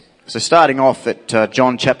So starting off at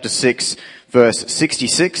John chapter 6, verse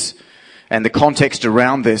 66, and the context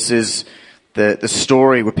around this is the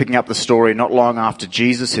story, we're picking up the story not long after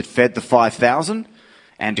Jesus had fed the 5,000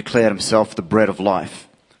 and declared himself the bread of life.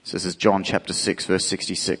 So this is John chapter 6, verse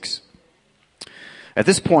 66. At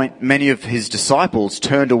this point, many of his disciples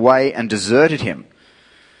turned away and deserted him.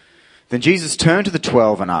 Then Jesus turned to the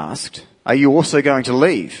 12 and asked, "Are you also going to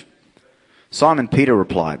leave?" Simon Peter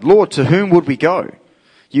replied, "Lord, to whom would we go?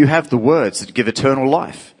 You have the words that give eternal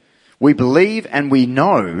life. We believe and we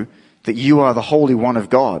know that you are the Holy One of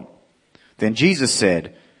God." Then Jesus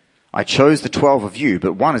said, "I chose the 12 of you,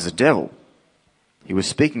 but one is a devil." He was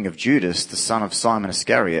speaking of Judas, the son of Simon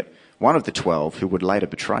Iscariot, one of the 12 who would later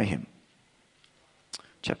betray him.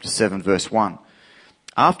 Chapter 7, verse 1.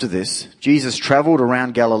 After this, Jesus traveled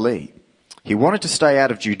around Galilee. He wanted to stay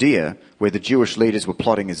out of Judea, where the Jewish leaders were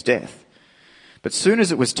plotting his death. But soon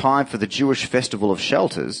as it was time for the Jewish festival of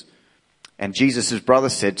shelters, and Jesus' brother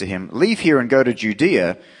said to him, "Leave here and go to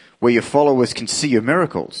Judea, where your followers can see your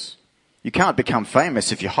miracles. You can't become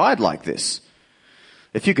famous if you hide like this.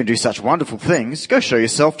 If you can do such wonderful things, go show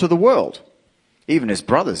yourself to the world." Even his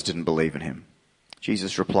brothers didn't believe in him.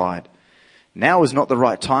 Jesus replied, "Now is not the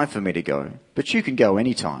right time for me to go, but you can go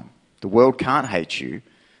any time. The world can't hate you,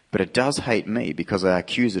 but it does hate me because I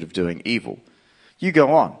accuse it of doing evil. You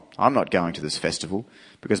go on. I'm not going to this festival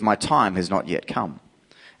because my time has not yet come."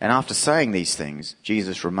 And after saying these things,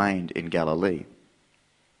 Jesus remained in Galilee.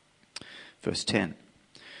 Verse 10.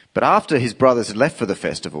 But after his brothers had left for the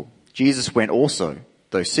festival, Jesus went also,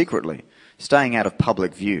 though secretly, staying out of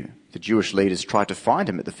public view. The Jewish leaders tried to find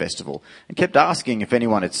him at the festival and kept asking if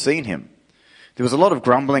anyone had seen him. There was a lot of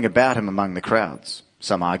grumbling about him among the crowds.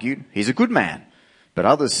 Some argued, "He's a good man." But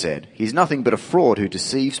others said, "He's nothing but a fraud who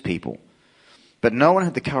deceives people." But no one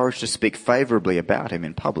had the courage to speak favorably about him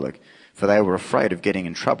in public, for they were afraid of getting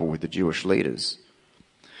in trouble with the Jewish leaders.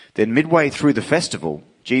 Then midway through the festival,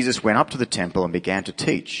 Jesus went up to the temple and began to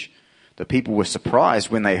teach. The people were surprised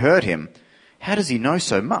when they heard him. "How does he know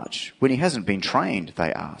so much when he hasn't been trained?"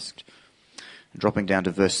 they asked. Dropping down to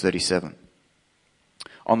verse 37.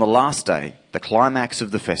 On the last day, the climax of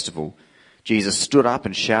the festival, Jesus stood up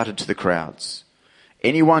and shouted to the crowds,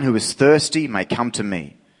 "Anyone who is thirsty may come to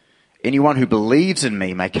me. Anyone who believes in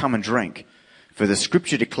me may come and drink. For the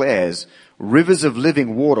scripture declares, rivers of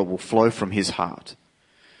living water will flow from his heart."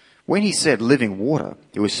 When he said living water,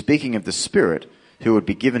 he was speaking of the Spirit who would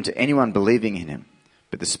be given to anyone believing in him.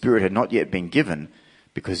 But the Spirit had not yet been given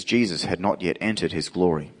because Jesus had not yet entered his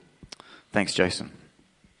glory. Thanks, Jason.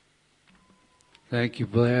 Thank you,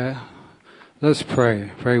 Blair. Let's pray.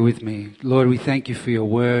 Pray with me. Lord, we thank you for your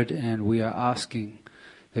word, and we are asking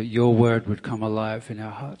that your word would come alive in our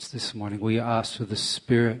hearts this morning. We ask for the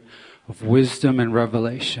spirit of wisdom and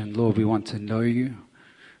revelation. Lord, we want to know you.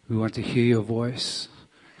 We want to hear your voice.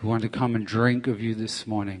 We want to come and drink of you this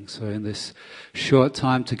morning. So in this short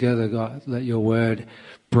time together, God, let your word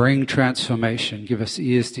bring transformation. Give us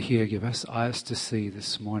ears to hear. Give us eyes to see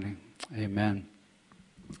this morning. Amen.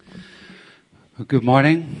 Well, good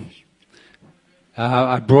morning.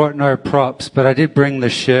 I brought no props, but I did bring the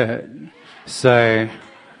shirt. So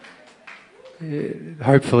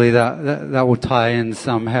hopefully that will tie in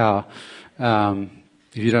somehow.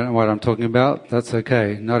 If you don't know what I'm talking about, that's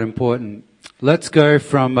okay. Not important. Let's go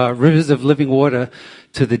from rivers of living water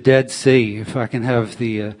to the Dead Sea. If I can have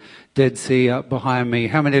the Dead Sea up behind me.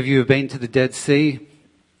 How many of you have been to the Dead Sea?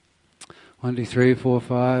 1, 2, 3, 4,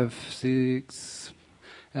 5, 6.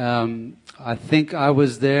 I think I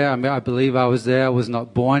was there. I believe I was there. I was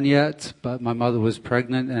not born yet, but my mother was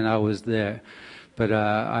pregnant and I was there. But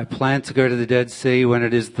I plan to go to the Dead Sea when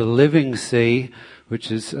it is the living sea,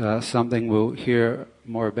 which is something we'll hear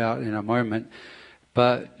more about in a moment.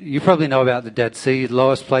 But you probably know about the Dead Sea,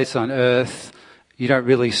 lowest place on earth. You don't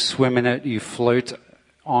really swim in it. You float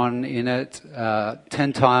on in it.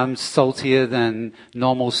 10 times saltier than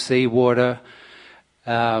normal seawater.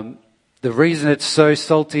 The reason it's so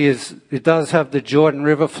salty is it does have the Jordan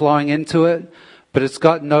River flowing into it, but it's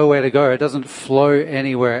got nowhere to go. It doesn't flow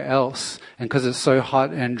anywhere else. And because it's so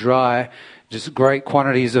hot and dry, just great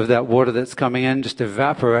quantities of that water that's coming in just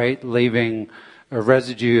evaporate, leaving a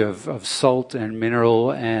residue of salt and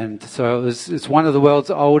mineral. And so it's one of the world's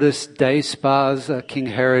oldest day spas. King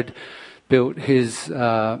Herod built his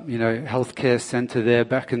healthcare center there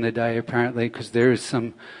back in the day, apparently, because there is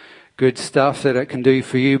some good stuff that it can do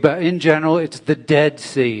for you. But in general, it's the Dead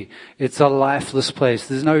Sea. It's a lifeless place.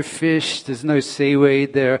 There's no fish. There's no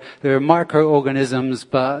seaweed. There are microorganisms,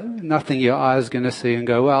 but nothing your eye's going to see and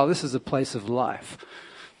go, wow, this is a place of life.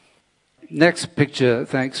 Next picture.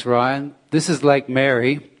 Thanks, Ryan. This is Lake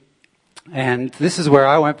Mary. And this is where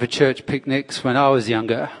I went for church picnics when I was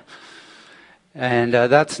younger. And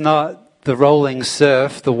that's not the rolling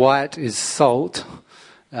surf. The white is salt.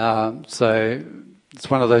 So it's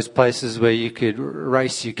one of those places where you could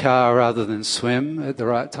race your car rather than swim at the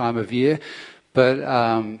right time of year.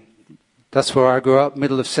 But that's where I grew up,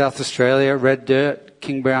 middle of South Australia, red dirt,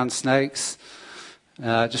 king brown snakes,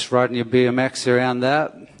 just riding your BMX around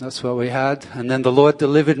that. That's what we had. And then the Lord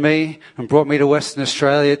delivered me and brought me to Western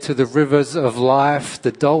Australia to the rivers of life,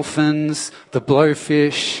 the dolphins, the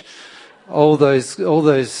blowfish, all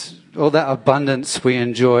that abundance we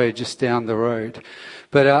enjoy just down the road.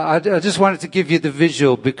 But I just wanted to give you the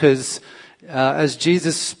visual because as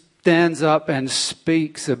Jesus stands up and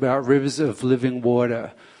speaks about rivers of living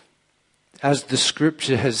water, as the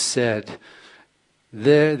scripture has said,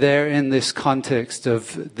 they're in this context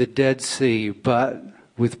of the Dead Sea, but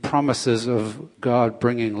with promises of God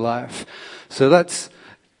bringing life. So let's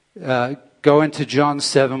go into John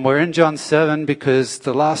 7. We're in John 7 because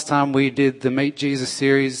the last time we did the Meet Jesus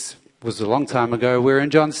series was a long time ago. We're in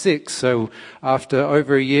John 6. So after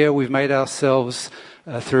over a year, we've made ourselves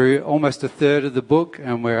through almost a third of the book,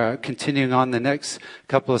 and we're continuing on the next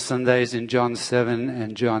couple of Sundays in John 7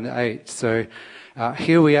 and John 8. So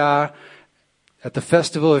here we are at the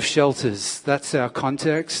Festival of Shelters. That's our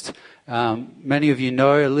context. Many of you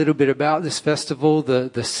know a little bit about this festival,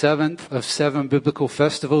 the seventh of 7 biblical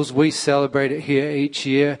festivals. We celebrate it here each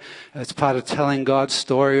year. It's part of telling God's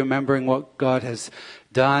story, remembering what God has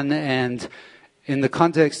done. And in the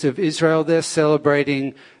context of Israel, they're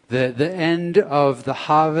celebrating the end of the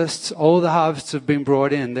harvests. All the harvests have been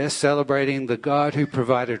brought in. They're celebrating the God who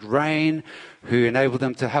provided rain, who enabled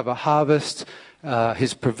them to have a harvest,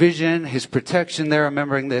 His provision, His protection. They're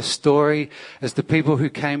remembering their story as the people who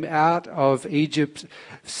came out of Egypt,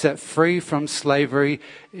 set free from slavery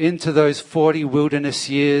into those 40 wilderness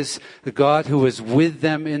years. The God who was with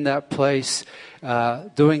them in that place,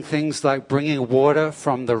 doing things like bringing water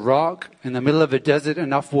from the rock in the middle of a desert,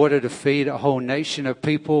 enough water to feed a whole nation of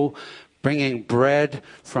people, bringing bread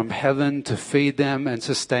from heaven to feed them and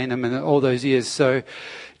sustain them in all those years. So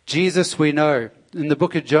Jesus, we know, in the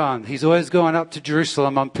book of John, he's always going up to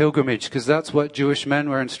Jerusalem on pilgrimage because that's what Jewish men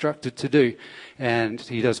were instructed to do. And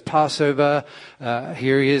he does Passover.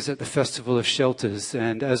 Here he is at the Festival of Shelters.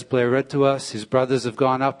 And as Blair read to us, his brothers have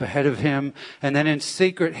gone up ahead of him. And then in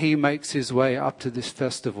secret, he makes his way up to this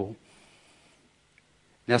festival.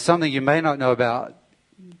 Now, something you may not know about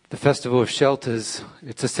the Festival of Shelters,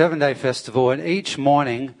 it's a 7-day festival. And each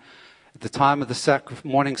morning, at the time of the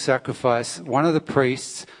morning sacrifice, one of the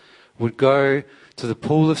priests would go to the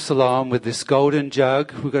pool of Siloam with this golden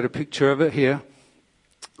jug. We've got a picture of it here.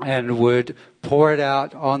 And would pour it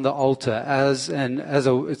out on the altar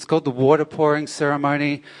it's called the water pouring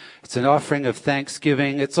ceremony. It's an offering of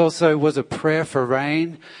thanksgiving. It also was a prayer for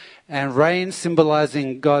rain, and rain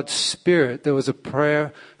symbolizing God's Spirit. There was a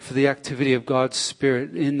prayer for the activity of God's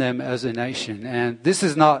Spirit in them as a nation. And this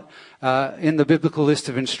is not in the biblical list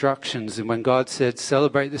of instructions. And when God said,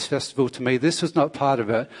 celebrate this festival to me, this was not part of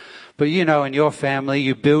it. But you know, in your family,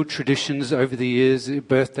 you build traditions over the years,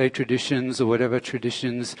 birthday traditions or whatever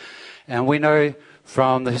traditions. And we know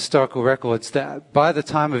from the historical records that by the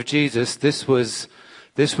time of Jesus, this was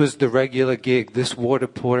the regular gig, this water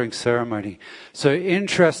pouring ceremony. So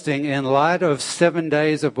interesting, in light of 7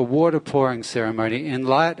 days of a water pouring ceremony, in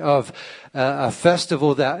light of a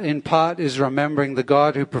festival that in part is remembering the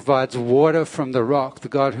God who provides water from the rock, the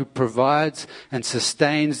God who provides and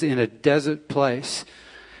sustains in a desert place,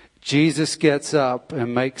 Jesus gets up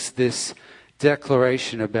and makes this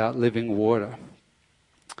declaration about living water.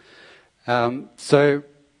 So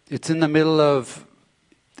it's in the middle of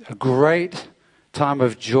a great time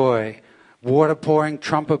of joy, water pouring,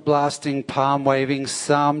 trumpet blasting, palm waving,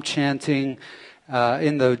 psalm chanting.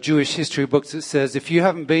 In the Jewish history books it says, if you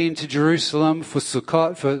haven't been to Jerusalem for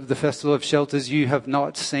Sukkot, for the Festival of Shelters, you have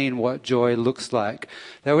not seen what joy looks like.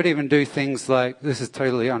 They would even do things like, this is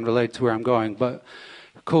totally unrelated to where I'm going, but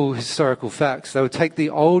cool historical facts. They would take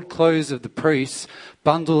the old clothes of the priests,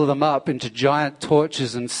 bundle them up into giant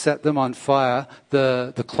torches and set them on fire,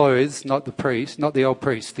 the clothes, not the priest, not the old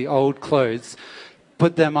priest, the old clothes,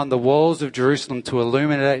 put them on the walls of Jerusalem to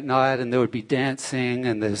illuminate night, and there would be dancing,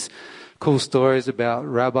 and there's cool stories about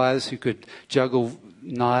rabbis who could juggle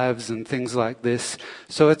knives and things like this.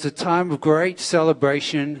 So it's a time of great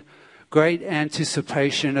celebration, great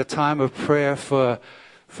anticipation, a time of prayer for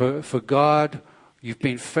God. You've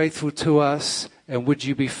been faithful to us, and would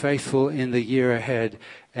you be faithful in the year ahead?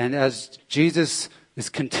 And as Jesus is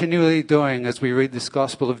continually doing, as we read this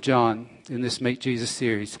Gospel of John in this Meet Jesus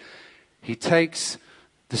series, he takes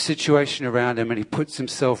the situation around him, and he puts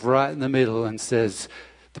himself right in the middle and says,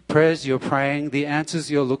 the prayers you're praying, the answers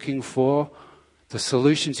you're looking for, the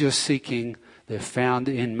solutions you're seeking, they're found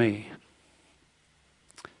in me.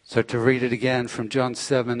 So to read it again from John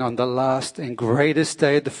 7, on the last and greatest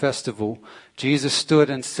day of the festival, Jesus stood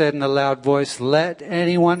and said in a loud voice, let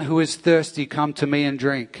anyone who is thirsty come to me and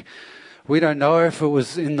drink. We don't know if it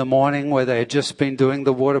was in the morning where they had just been doing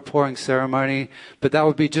the water pouring ceremony, but that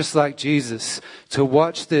would be just like Jesus, to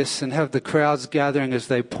watch this and have the crowds gathering as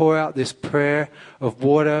they pour out this prayer of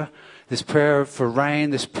water, this prayer for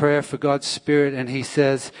rain, this prayer for God's Spirit. And he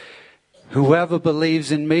says, whoever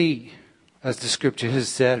believes in me, as the scripture has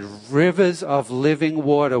said, rivers of living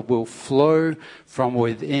water will flow from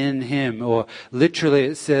within him. Or literally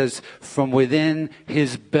it says, from within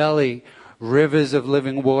his belly, rivers of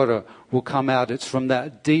living water will come out. It's from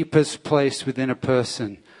that deepest place within a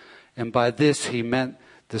person. And by this he meant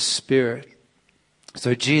the Spirit.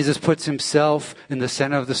 So Jesus puts himself in the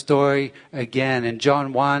center of the story again. In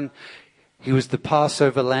John 1, he was the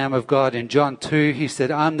Passover Lamb of God. In John 2, he said,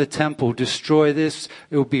 I'm the temple. Destroy this.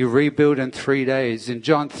 It will be rebuilt in 3 days. In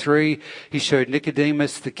John 3, he showed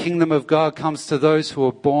Nicodemus, the kingdom of God comes to those who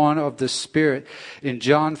are born of the Spirit. In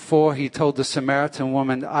John 4, he told the Samaritan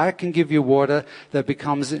woman, I can give you water that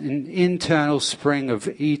becomes an internal spring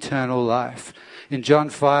of eternal life. In John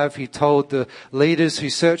 5, he told the leaders who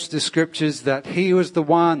searched the scriptures that he was the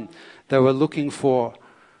one they were looking for.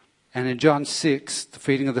 And in John 6, the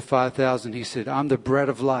feeding of the 5,000, he said, I'm the bread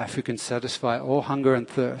of life who can satisfy all hunger and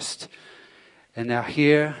thirst. And now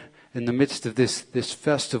here, in the midst of this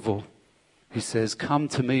festival, he says, come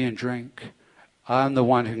to me and drink. I'm the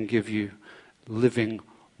one who can give you living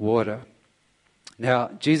water.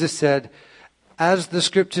 Now, Jesus said, as the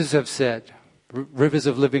scriptures have said, rivers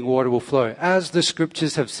of living water will flow. As the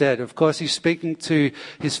scriptures have said. Of course, he's speaking to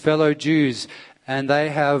his fellow Jews. And they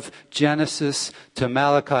have Genesis to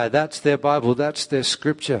Malachi. That's their Bible. That's their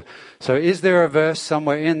scripture. So is there a verse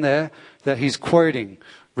somewhere in there that he's quoting?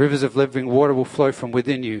 Rivers of living water will flow from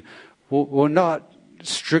within you. Well, not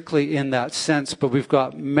strictly in that sense, but we've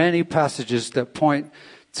got many passages that point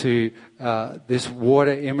to this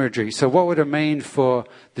water imagery. So what would it mean for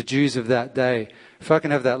the Jews of that day? If I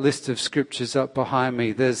can have that list of scriptures up behind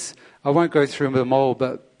me. I won't go through them all,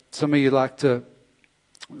 but some of you want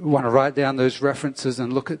to write down those references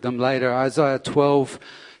and look at them later. Isaiah 12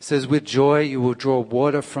 says, with joy you will draw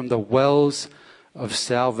water from the wells of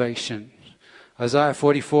salvation. Isaiah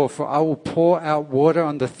 44, for I will pour out water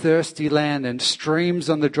on the thirsty land and streams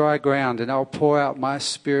on the dry ground, and I'll pour out my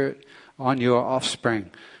Spirit on your offspring.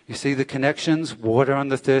 You see the connections? Water on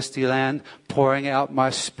the thirsty land, pouring out my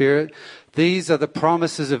Spirit. These are the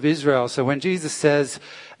promises of Israel. So when Jesus says,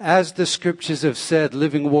 as the scriptures have said,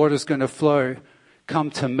 living water is going to flow, come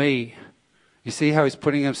to me. You see how he's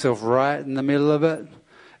putting himself right in the middle of it?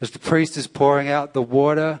 As the priest is pouring out the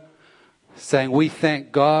water, saying, we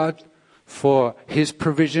thank God for his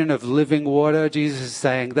provision of living water. Jesus is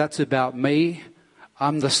saying, that's about me.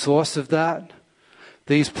 I'm the source of that.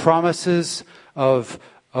 These promises of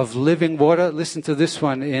living water. Listen to this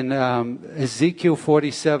one in Ezekiel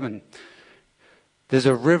 47. There's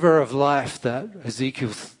a river of life that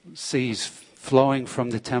Ezekiel sees flowing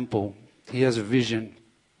from the temple. He has a vision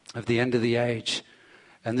of the end of the age.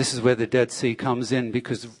 And this is where the Dead Sea comes in,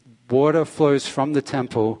 because water flows from the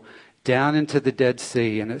temple down into the Dead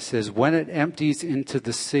Sea. And it says, when it empties into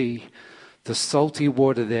the sea, the salty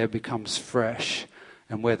water there becomes fresh.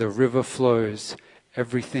 And where the river flows,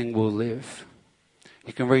 everything will live.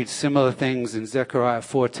 You can read similar things in Zechariah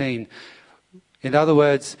 14. In other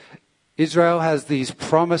words, Israel has these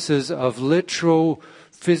promises of literal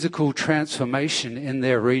physical transformation in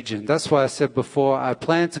their region. That's why I said before, I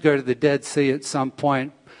plan to go to the Dead Sea at some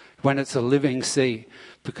point when it's a living sea,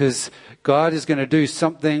 because God is going to do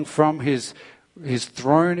something from his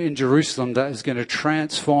throne in Jerusalem that is going to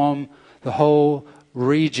transform the whole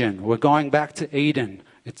region. We're going back to Eden.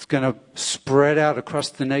 It's going to spread out across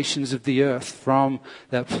the nations of the earth from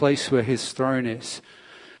that place where his throne is.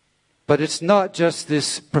 But it's not just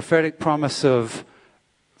this prophetic promise of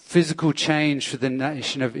physical change for the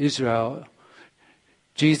nation of Israel.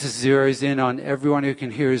 Jesus zeroes in on everyone who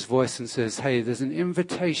can hear his voice and says, hey, there's an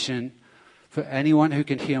invitation for anyone who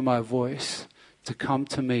can hear my voice to come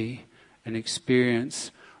to me and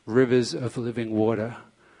experience rivers of living water.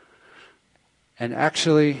 And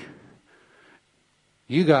actually,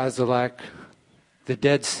 you guys are like the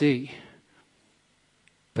Dead Sea,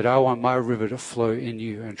 but I want my river to flow in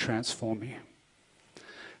you and transform you.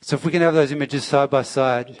 So if we can have those images side by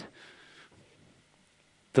side,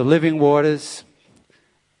 the living waters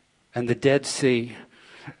and the Dead Sea,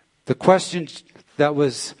 the question that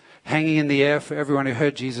was hanging in the air for everyone who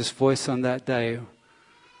heard Jesus' voice on that day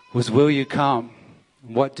was, will you come?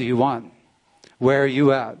 What do you want? Where are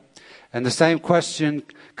you at? And the same question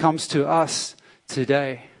comes to us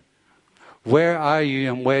today. Where are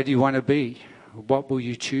you and where do you want to be? What will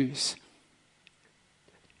you choose?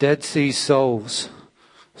 Dead Sea souls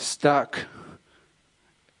stuck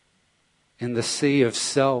in the sea of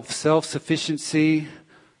self-sufficiency,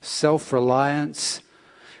 self-reliance.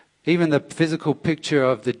 Even the physical picture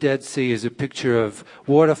of the Dead Sea is a picture of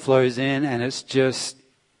water flows in and it's just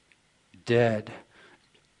dead.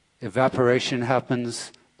 Evaporation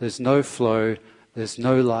happens, there's no flow, there's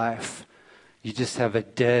no life. You just have a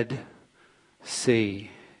dead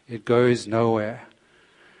sea. It goes nowhere.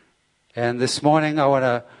 And this morning I want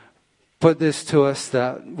to put this to us,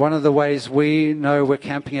 that one of the ways we know we're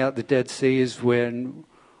camping out the Dead Sea is when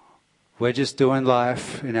we're just doing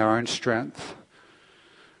life in our own strength.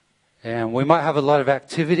 And we might have a lot of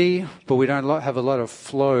activity, but we don't have a lot of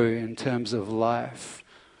flow in terms of life.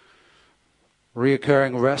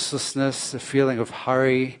 Reoccurring restlessness, a feeling of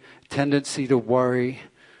hurry, tendency to worry,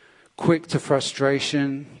 quick to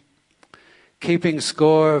frustration, keeping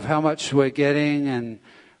score of how much we're getting and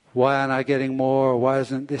why aren't I getting more, or why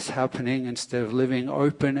isn't this happening, instead of living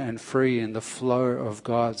open and free in the flow of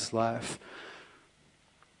God's life.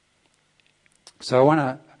 So I want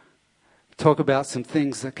to talk about some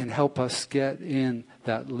things that can help us get in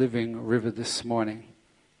that living river this morning.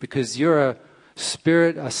 Because you're a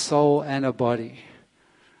spirit, a soul, and a body.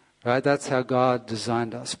 Right? That's how God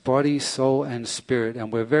designed us. Body, soul, and spirit.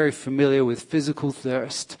 And we're very familiar with physical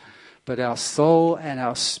thirst. But our soul and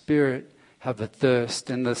our spirit have a thirst.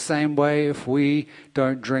 In the same way, if we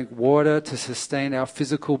don't drink water to sustain our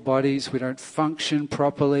physical bodies, we don't function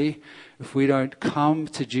properly. If we don't come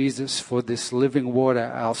to Jesus for this living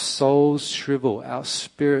water, our souls shrivel, our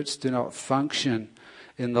spirits do not function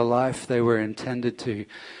in the life they were intended to.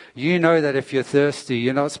 You know that if you're thirsty,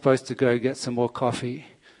 you're not supposed to go get some more coffee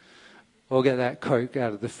or get that Coke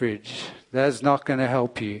out of the fridge. That's not going to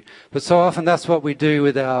help you. But so often that's what we do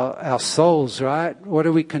with our souls, right? What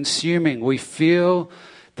are we consuming? We feel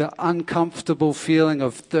the uncomfortable feeling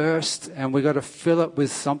of thirst and we got to fill it with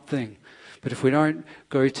something. But if we don't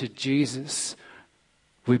go to Jesus,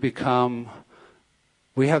 we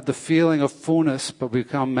have the feeling of fullness, but we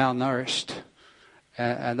become malnourished.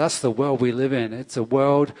 And that's the world we live in. It's a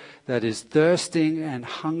world that is thirsting and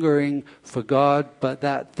hungering for God, but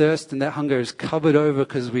that thirst and that hunger is covered over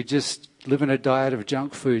because we just live in a diet of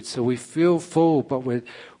junk food. So we feel full, but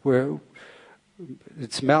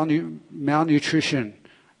it's malnutrition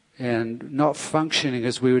and not functioning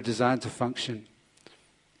as we were designed to function.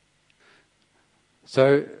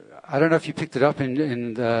 So I don't know if you picked it up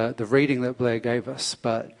in the reading that Blair gave us,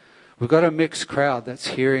 but we've got a mixed crowd that's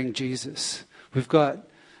hearing Jesus. We've got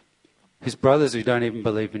his brothers who don't even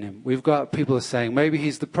believe in him. We've got people who are saying, maybe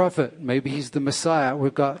he's the prophet, maybe he's the Messiah.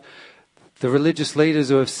 We've got the religious leaders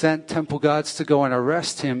who have sent temple guards to go and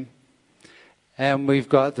arrest him. And we've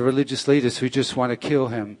got the religious leaders who just want to kill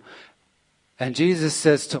him. And Jesus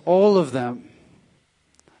says to all of them,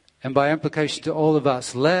 and by implication to all of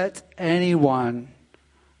us, let anyone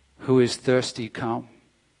who is thirsty come.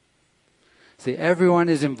 See, everyone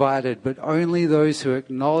is invited, but only those who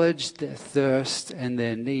acknowledge their thirst and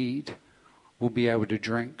their need will be able to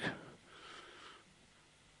drink.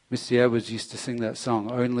 Missy Edwards used to sing that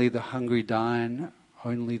song, only the hungry dine,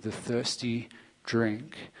 only the thirsty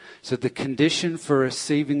drink. So the condition for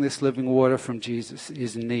receiving this living water from Jesus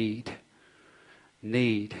is need.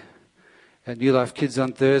 Need. At New Life Kids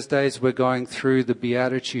on Thursdays, we're going through the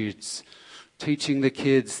Beatitudes, teaching the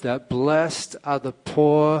kids that blessed are the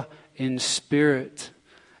poor in spirit.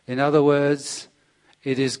 In other words,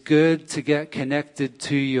 it is good to get connected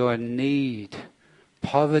to your need,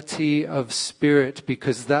 poverty of spirit,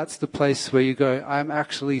 because that's the place where you go, I'm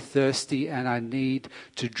actually thirsty and I need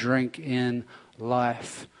to drink in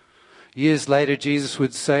life. Years later, Jesus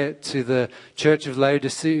would say it to the church of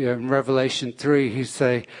Laodicea in Revelation 3. He'd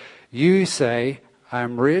say, you say,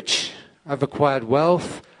 I'm rich, I've acquired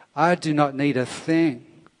wealth, I do not need a thing.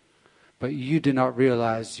 But you do not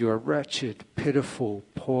realize you are wretched, pitiful,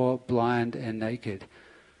 poor, blind, and naked.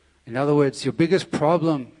 In other words, your biggest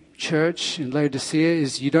problem, church in Laodicea,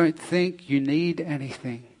 is you don't think you need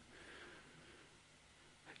anything.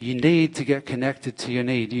 You need to get connected to your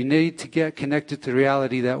need. You need to get connected to the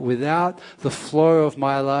reality that without the flow of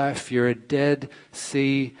my life, you're a Dead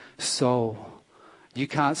Sea soul. You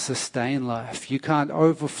can't sustain life. You can't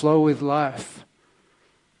overflow with life.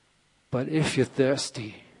 But if you're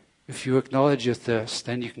thirsty, if you acknowledge your thirst,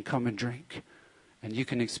 then you can come and drink. And you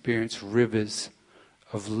can experience rivers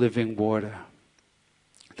of living water.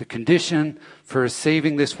 The condition for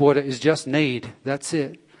receiving this water is just need. That's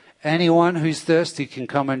it. Anyone who's thirsty can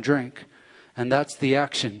come and drink. And that's the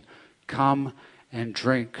action. Come and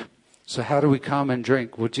drink. So how do we come and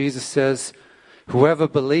drink? Well, Jesus says, whoever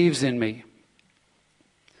believes in me.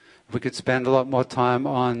 We could spend a lot more time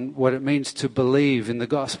on what it means to believe in the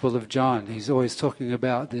Gospel of John. He's always talking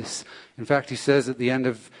about this. In fact, he says at the end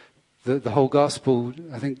of the whole Gospel,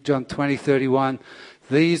 I think John 20:31,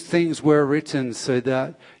 these things were written so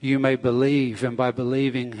that you may believe, and by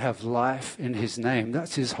believing have life in his name.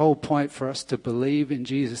 That's his whole point, for us to believe in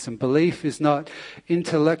Jesus. And belief is not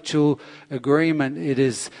intellectual agreement. It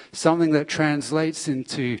is something that translates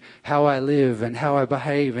into how I live and how I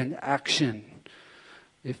behave in action.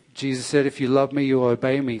 If Jesus said, if you love me, you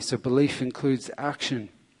obey me. So belief includes action.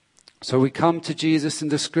 So we come to Jesus in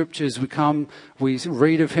the scriptures. We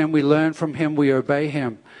read of him, we learn from him, we obey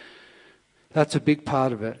him. That's a big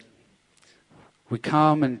part of it. We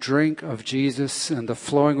come and drink of Jesus and the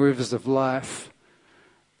flowing rivers of life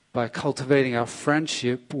by cultivating our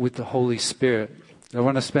friendship with the Holy Spirit. I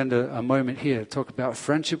want to spend a moment here to talk about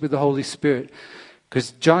friendship with the Holy Spirit,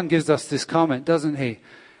 because John gives us this comment, doesn't he?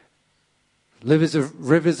 Rivers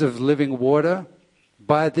of living water.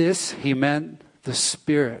 By this he meant the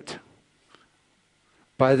Spirit.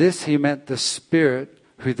 By this he meant the Spirit,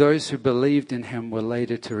 who those who believed in him were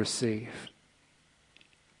later to receive.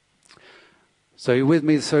 So you with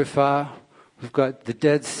me so far? We've got the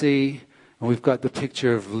Dead Sea, and we've got the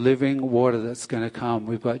picture of living water that's going to come.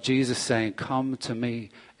 We've got Jesus saying, come to me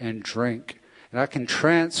and drink. And I can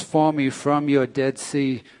transform you from your Dead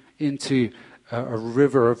Sea into a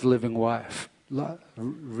river of living life.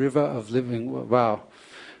 River of living, wow.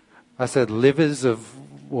 I said livers of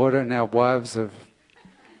water, now wives of,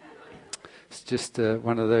 it's just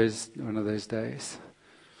one of those days.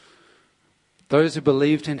 Those who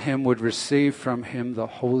believed in him would receive from him the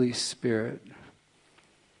Holy Spirit.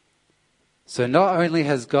 So not only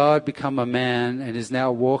has God become a man and is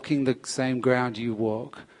now walking the same ground you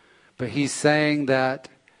walk, but he's saying that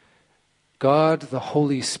God, the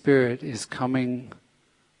Holy Spirit, is coming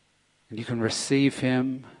and you can receive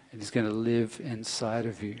him and he's going to live inside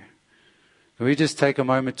of you. Can we just take a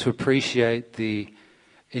moment to appreciate the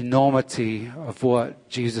enormity of what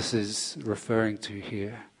Jesus is referring to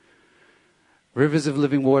here? Rivers of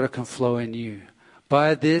living water can flow in you.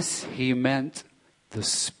 By this, he meant the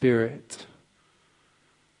Spirit.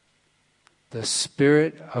 The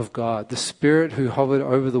Spirit of God. The Spirit who hovered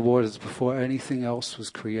over the waters before anything else was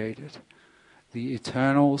created. The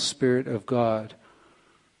eternal Spirit of God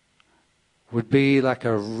would be like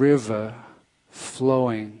a river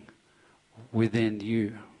flowing within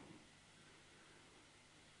you.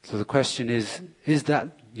 So the question is that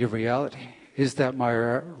your reality? Is that my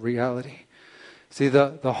reality? See,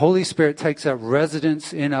 the Holy Spirit takes up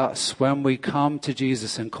residence in us when we come to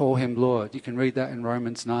Jesus and call him Lord. You can read that in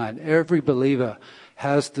Romans 9. Every believer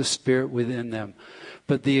has the Spirit within them.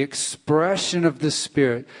 But the expression of the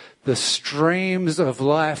Spirit, the streams of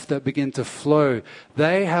life that begin to flow,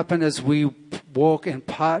 they happen as we walk in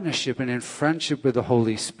partnership and in friendship with the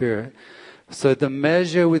Holy Spirit. So the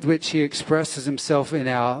measure with which he expresses himself in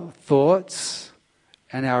our thoughts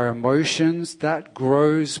and our emotions, that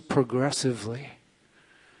grows progressively.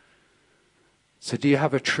 So do you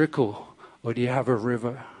have a trickle or do you have a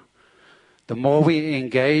river? The more we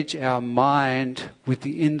engage our mind with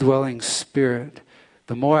the indwelling Spirit,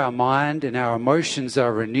 the more our mind and our emotions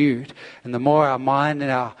are renewed. And the more our mind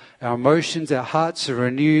and our emotions, our hearts are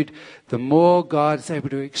renewed, the more God is able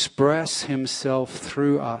to express himself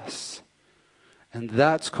through us. And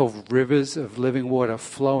that's called rivers of living water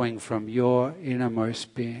flowing from your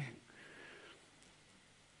innermost being.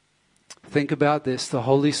 Think about this. The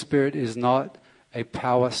Holy Spirit is not a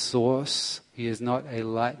power source. He is not a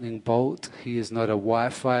lightning bolt. He is not a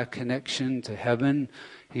Wi-Fi connection to heaven.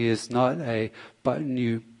 He is not a button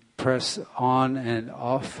you press on and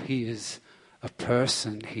off. He is a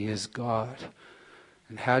person. He is God.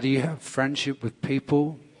 And how do you have friendship with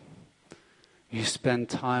people? You spend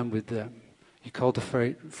time with them. You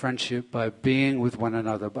cultivate friendship by being with one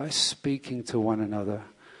another, by speaking to one another.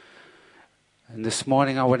 And this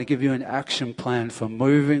morning I want to give you an action plan for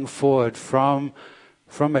moving forward from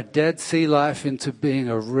a Dead Sea life into being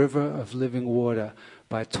a river of living water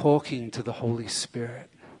by talking to the Holy Spirit.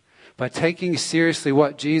 By taking seriously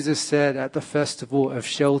what Jesus said at the Festival of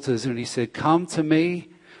Shelters when he said, come to me,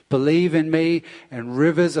 believe in me, and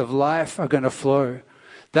rivers of life are going to flow.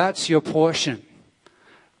 That's your portion.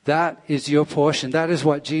 That is your portion. That is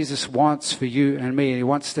what Jesus wants for you and me. And he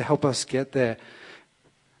wants to help us get there.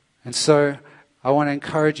 And so I want to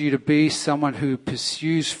encourage you to be someone who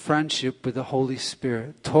pursues friendship with the Holy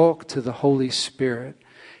Spirit. Talk to the Holy Spirit.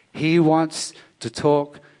 He wants to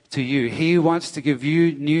talk to you. He wants to give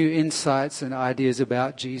you new insights and ideas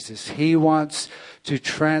about Jesus. He wants to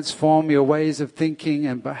transform your ways of thinking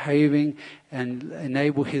and behaving and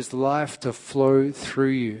enable His life to flow through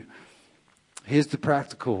you. Here's the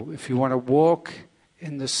practical. If you want to walk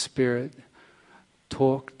in the Spirit,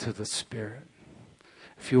 talk to the Spirit.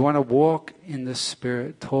 If you want to walk in the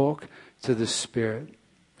Spirit, talk to the Spirit.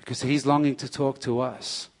 Because He's longing to talk to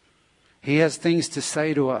us. He has things to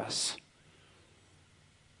say to us.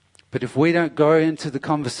 But if we don't go into the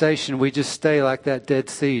conversation, we just stay like that Dead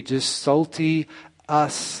Sea, just salty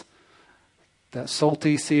us, that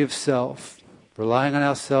salty sea of self, relying on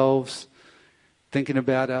ourselves, thinking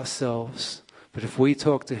about ourselves. But if we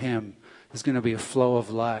talk to Him, there's going to be a flow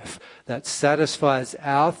of life that satisfies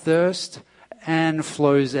our thirst and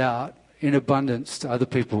flows out in abundance to other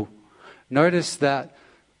people. Notice that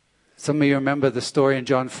some of you remember the story in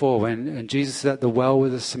John 4 when Jesus is at the well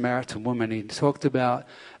with a Samaritan woman. He talked about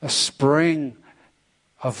a spring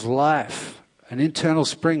of life, an internal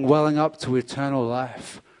spring welling up to eternal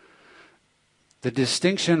life. The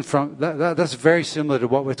distinction from that's very similar to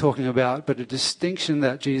what we're talking about, but the distinction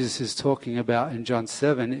that Jesus is talking about in John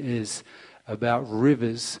 7 is about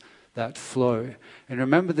rivers that flow. And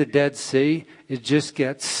remember the Dead Sea, it just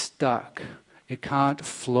gets stuck. It can't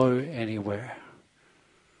flow anywhere.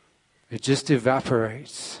 It just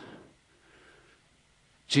evaporates.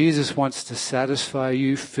 Jesus wants to satisfy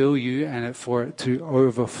you, fill you, and for it to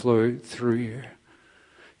overflow through you.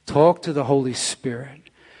 Talk to the Holy Spirit.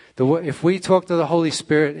 If we talk to the Holy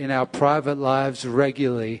Spirit in our private lives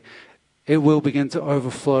regularly, it will begin to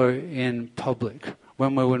overflow in public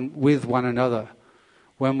when we're with one another.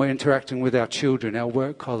 When we're interacting with our children, our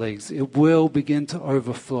work colleagues, it will begin to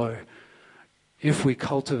overflow if we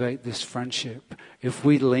cultivate this friendship, if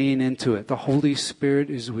we lean into it. The Holy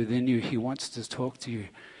Spirit is within you. He wants to talk to you.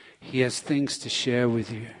 He has things to share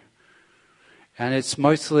with you. And it's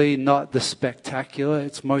mostly not the spectacular.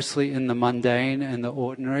 It's mostly in the mundane and the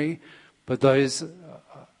ordinary. But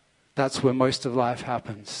that's where most of life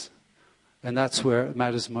happens. And that's where it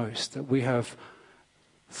matters most, that we have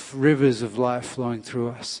rivers of life flowing through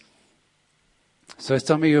us. So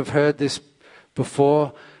some of you have heard this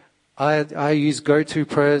before. I use go-to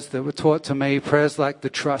prayers that were taught to me, prayers like the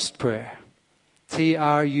trust prayer.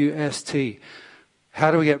 T-R-U-S-T. How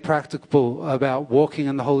do we get practical about walking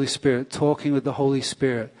in the Holy Spirit, talking with the Holy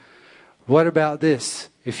Spirit? What about this?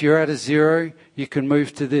 If you're at a 0, you can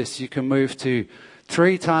move to this. You can move to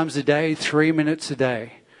 3 times a day, 3 minutes a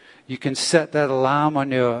day. You can set that alarm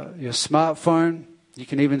on your smartphone. You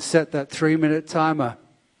can even set that 3-minute timer.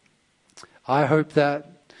 I hope that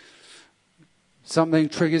something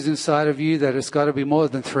triggers inside of you that it's got to be more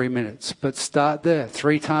than 3 minutes. But start there.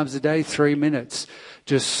 3 times a day, 3 minutes.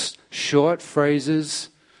 Just short phrases,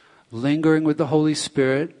 lingering with the Holy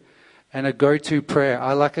Spirit, and a go-to prayer.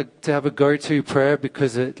 I like to have a go-to prayer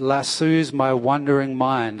because it lassoes my wandering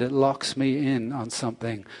mind. It locks me in on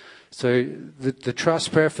something. So the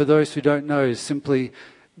trust prayer, for those who don't know, is simply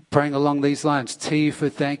praying along these lines. T for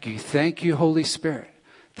thank you. Thank you, Holy Spirit.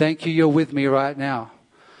 Thank you, you're with me right now.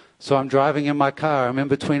 So I'm driving in my car. I'm in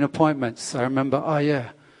between appointments. I remember,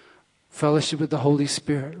 fellowship with the Holy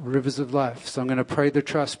Spirit, rivers of life. So I'm going to pray the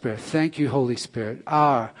trust prayer. Thank you, Holy Spirit.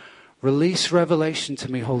 R, release revelation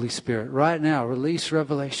to me, Holy Spirit. Right now, release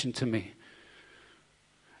revelation to me.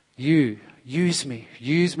 You, use me.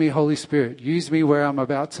 Use me, Holy Spirit. Use me where I'm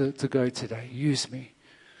about to go today. Use me.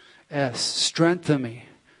 S, strengthen me.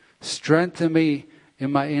 Strengthen me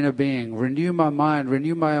in my inner being. Renew my mind.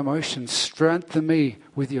 Renew my emotions. Strengthen me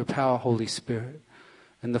with your power, Holy Spirit.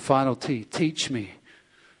 And the final T, teach me.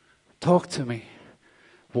 Talk to me.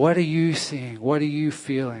 What are you seeing? What are you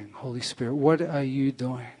feeling, Holy Spirit? What are you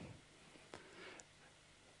doing?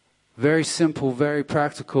 Very simple, very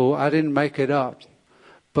practical. I didn't make it up,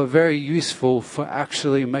 but very useful for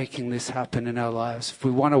actually making this happen in our lives. If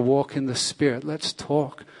we want to walk in the Spirit, let's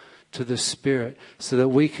talk to the Spirit so that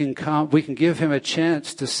we can give Him a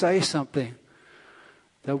chance to say something.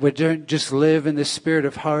 That we don't just live in the spirit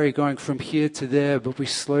of hurry going from here to there, but we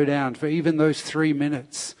slow down for even those 3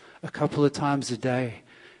 minutes a couple of times a day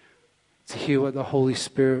to hear what the Holy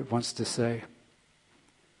Spirit wants to say.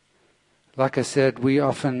 Like I said, we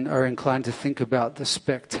often are inclined to think about the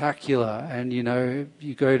spectacular, and you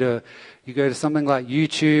go to something like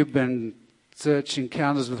YouTube and search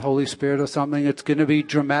encounters with Holy Spirit or something. It's going to be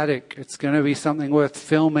dramatic. It's going to be something worth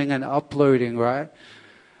filming and uploading, right?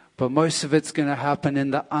 But most of it's going to happen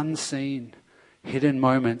in the unseen, hidden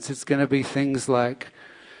moments. It's going to be things like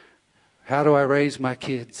how do I raise my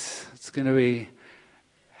kids? It's going to be,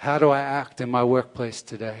 how do I act in my workplace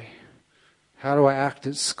today? How do I act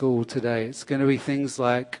at school today? It's going to be things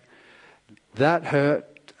like, that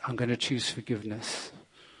hurt, I'm going to choose forgiveness.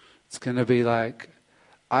 It's going to be like,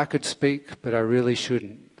 I could speak, but I really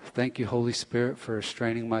shouldn't. Thank you, Holy Spirit, for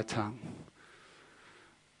restraining my tongue.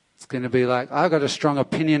 It's going to be like, I've got a strong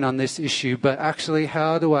opinion on this issue, but actually,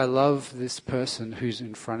 how do I love this person who's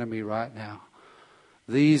in front of me right now?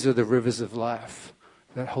 These are the rivers of life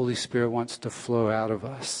that Holy Spirit wants to flow out of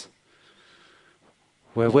us.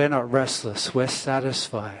 Where we're not restless, we're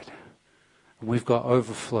satisfied. And we've got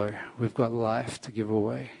overflow. We've got life to give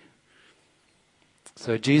away.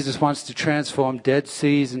 So Jesus wants to transform dead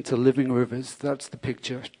seas into living rivers. That's the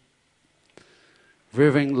picture.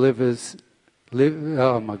 Living rivers.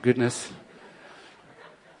 Oh my goodness.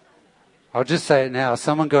 I'll just say it now.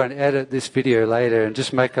 Someone go and edit this video later and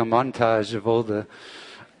just make a montage of all the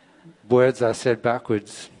words I said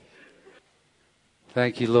backwards.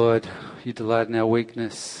 Thank you, Lord. You delight in our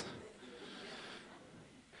weakness.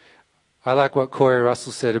 I like what Corey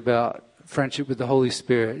Russell said about friendship with the Holy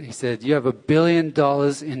Spirit. He said, you have $1 billion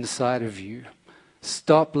inside of you.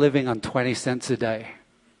 Stop living on 20 cents a day.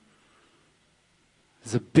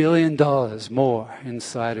 There's $1 billion more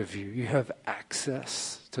inside of you. You have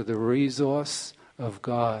access to the resource of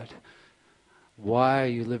God. Why are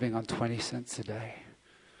you living on 20 cents a day?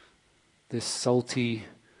 This salty,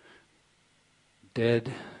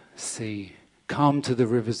 dead sea. Come to the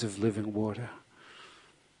rivers of living water.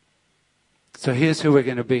 So here's who we're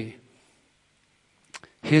going to be.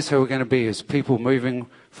 Here's who we're going to be as people moving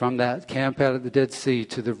from that camp out at the Dead Sea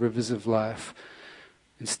to the rivers of life.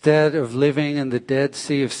 Instead of living in the Dead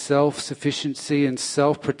Sea of self-sufficiency and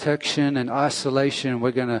self-protection and isolation,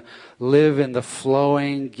 we're going to live in the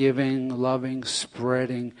flowing, giving, loving,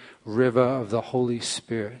 spreading river of the Holy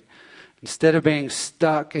Spirit. Instead of being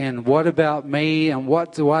stuck in what about me and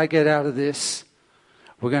what do I get out of this,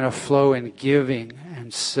 we're going to flow in giving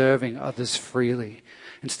and serving others freely.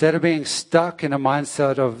 Instead of being stuck in a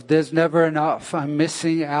mindset of there's never enough, I'm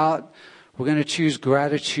missing out, we're going to choose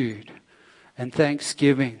gratitude and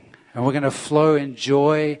thanksgiving. And we're going to flow in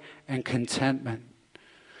joy and contentment.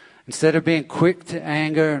 Instead of being quick to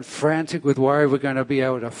anger and frantic with worry, we're going to be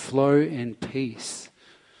able to flow in peace.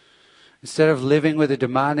 Instead of living with a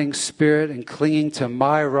demanding spirit and clinging to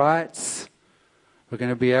my rights, we're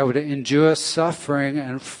going to be able to endure suffering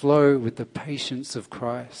and flow with the patience of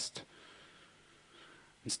Christ.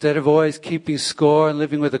 Instead of always keeping score and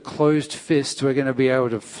living with a closed fist, we're going to be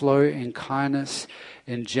able to flow in kindness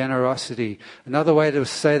and generosity. Another way to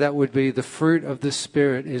say that would be the fruit of the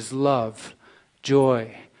Spirit is love,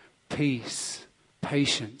 joy, peace,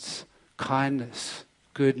 patience, kindness,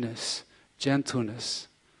 goodness, gentleness,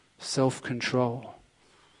 self-control.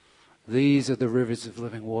 These are the rivers of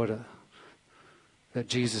living water that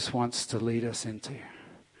Jesus wants to lead us into.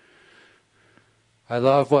 I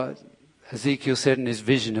love what Ezekiel said in his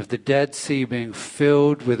vision of the Dead Sea being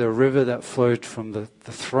filled with a river that flowed from the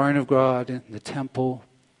throne of God in the temple.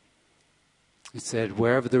 He said,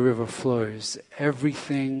 wherever the river flows,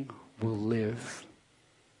 everything will live.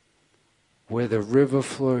 Where the river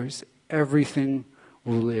flows, everything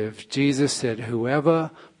will live. Jesus said,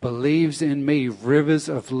 whoever believes in me, rivers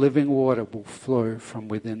of living water will flow from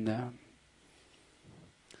within them.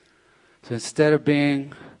 So instead of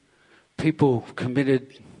being people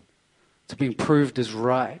committed to being proved as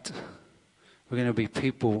right, we're going to be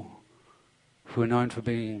people who are known for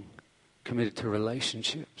being committed to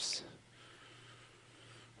relationships.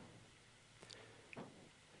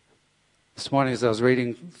 This morning as I was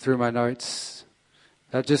reading through my notes,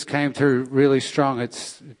 that just came through really strong.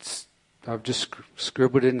 I've just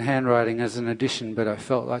scribbled it in handwriting as an addition, but I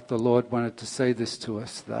felt like the Lord wanted to say this to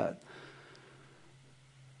us, that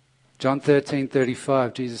John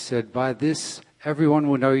 13:35, Jesus said, by this everyone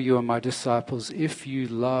will know you are my disciples if you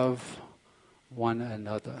love one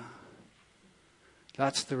another.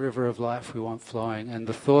 That's the river of life we want flowing. And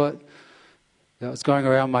the thought that was going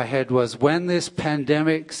around my head was, when this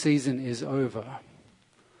pandemic season is over,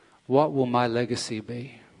 what will my legacy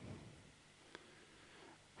be?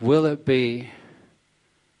 Will it be,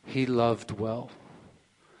 he loved well?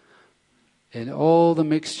 In all the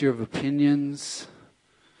mixture of opinions,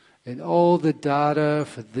 in all the data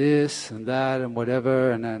for this and that and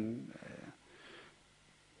whatever, and then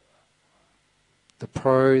the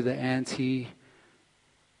pro, the anti,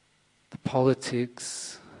 the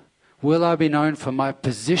politics. Will I be known for my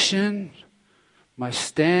position, my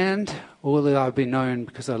stand, or will I be known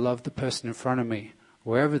because I love the person in front of me,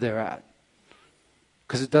 wherever they're at?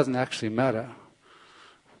 Because it doesn't actually matter.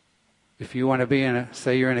 If you want to be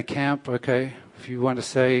say you're in a camp, okay. If you want to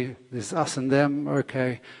say there's us and them,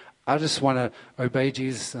 okay. I just want to obey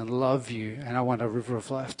Jesus and love you, and I want a river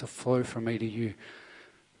of life to flow from me to you.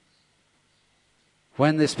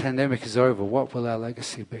 When this pandemic is over, what will our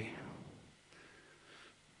legacy be?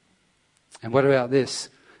 And what about this?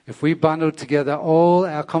 If we bundled together all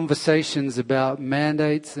our conversations about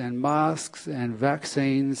mandates and masks and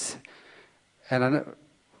vaccines, and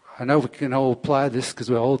I know we can all apply this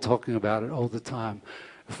because we're all talking about it all the time.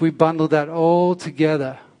 If we bundled that all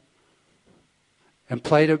together and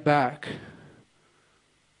played it back,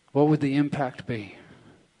 what would the impact be?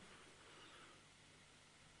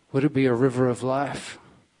 Would it be a river of life?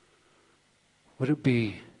 Would it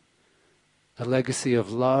be a legacy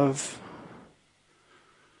of love?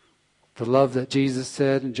 The love that Jesus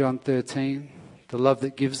said in John 13, the love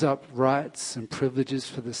that gives up rights and privileges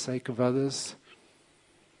for the sake of others.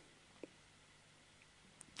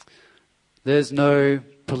 There's no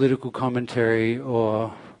political commentary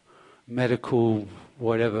or medical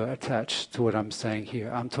whatever attached to what I'm saying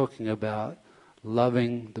here. I'm talking about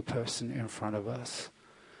loving the person in front of us.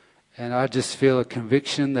 And I just feel a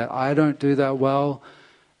conviction that I don't do that well,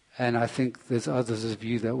 and I think there's others of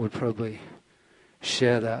you that would probably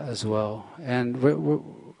share that as well. And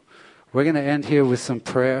we're going to end here with some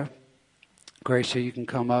prayer. Gracia, you can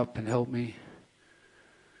come up and help me.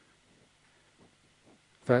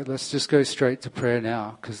 In fact, let's just go straight to prayer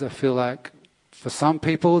now, because I feel like for some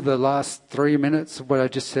people the last 3 minutes of what I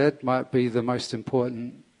just said might be the most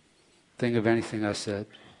important thing of anything I said.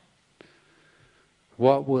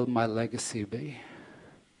 What will my legacy be?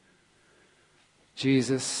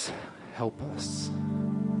 Jesus, help us.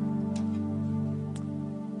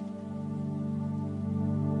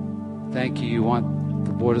 Thank you. You want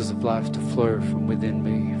the waters of life to flow from within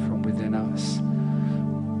me, from within us.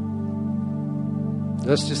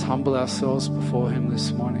 Let's just humble ourselves before Him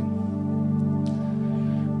this morning.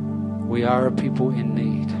 We are a people in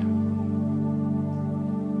need.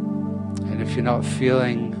 And if you're not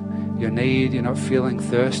feeling your need, you're not feeling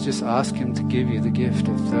thirst, just ask Him to give you the gift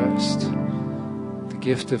of thirst, the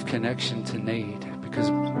gift of connection to need, because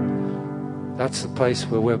that's the place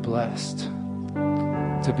where we're blessed,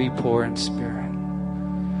 to be poor in spirit.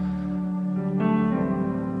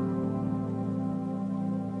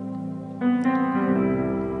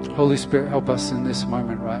 Holy Spirit, help us in this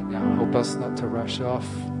moment right now. Help us not to rush off.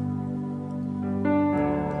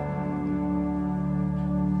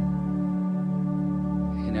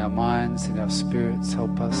 In our minds, in our spirits,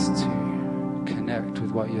 help us to connect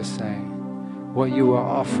with what you're saying, what you were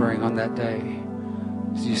offering on that day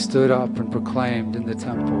as you stood up and proclaimed in the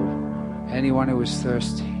temple, anyone who is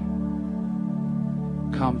thirsty,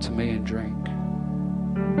 come to me and drink.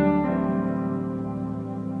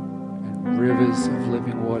 And rivers of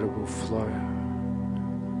living water will flow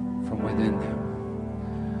from within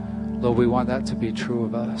them. Lord, we want that to be true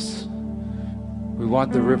of us. We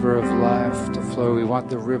want the river of life to flow. We want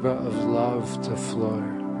the river of love to flow.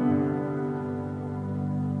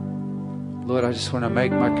 Lord, I just want to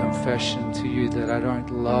make my confession to you that I don't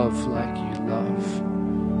love like you love.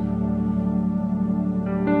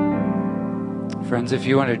 Friends, if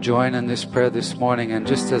you want to join in this prayer this morning, and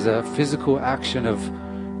just as a physical action of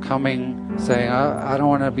coming, saying, I don't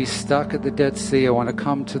want to be stuck at the Dead Sea, I want to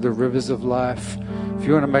come to the rivers of life. If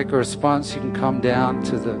you want to make a response, you can come down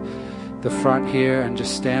to the front here and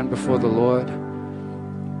just stand before the Lord.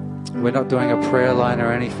 We're not doing a prayer line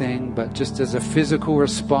or anything, but just as a physical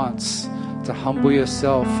response to humble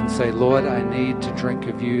yourself and say, Lord, I need to drink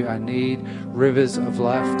of you. I need rivers of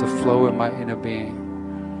life to flow in my inner being.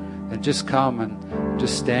 And just come and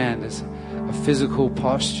just stand as a physical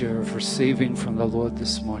posture of receiving from the Lord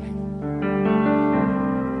this morning.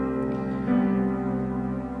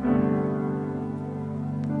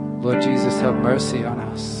 Lord Jesus, have mercy on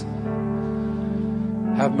us.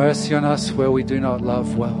 Have mercy on us where we do not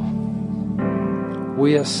love well.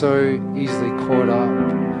 We are so easily caught up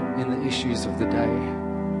in the issues of the day.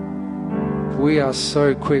 We are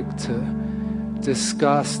so quick to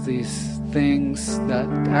discuss these things that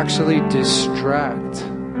actually distract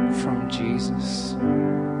from Jesus.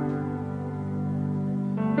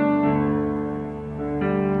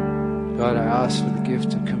 God, I ask for the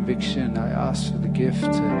gift of conviction. I ask for the gift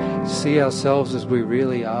to see ourselves as we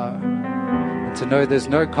really are, and to know there's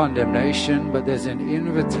no condemnation, but there's an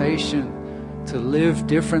invitation to live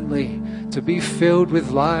differently, to be filled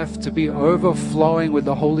with life, to be overflowing with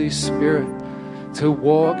the Holy Spirit, to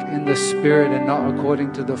walk in the Spirit and not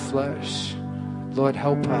according to the flesh. Lord,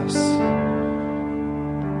 help us.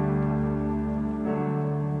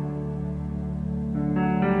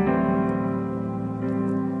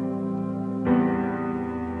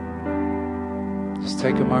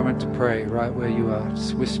 take a moment to pray right where you are.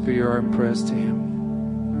 Just whisper your own prayers to Him.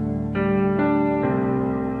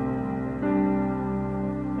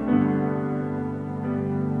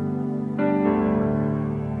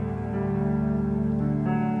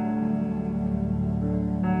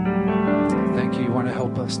 Thank you want to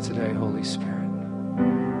help us today, Holy Spirit.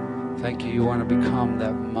 Thank you want to become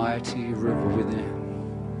that mighty river within.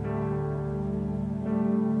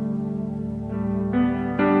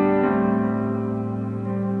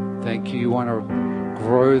 Thank you want to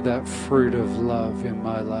grow that fruit of love in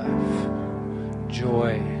my life.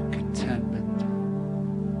 Joy, contentment,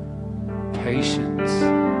 patience,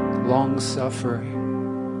 long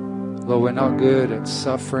suffering. Lord, we're not good at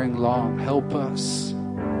suffering long. Help us.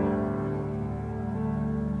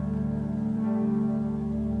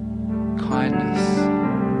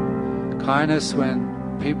 Kindness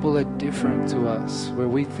when people are different to us, where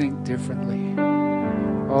we think differently.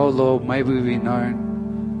 Oh Lord, may we be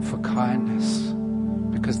known for kindness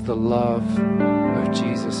because the love of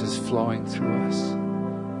Jesus is flowing through us.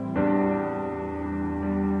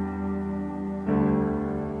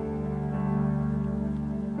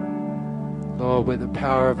 Lord, where the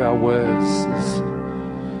power of our words is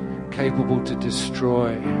capable to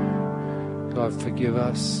destroy, God, forgive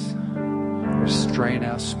us. Restrain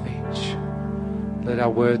our speech. Let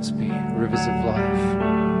our words be rivers of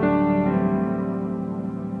life.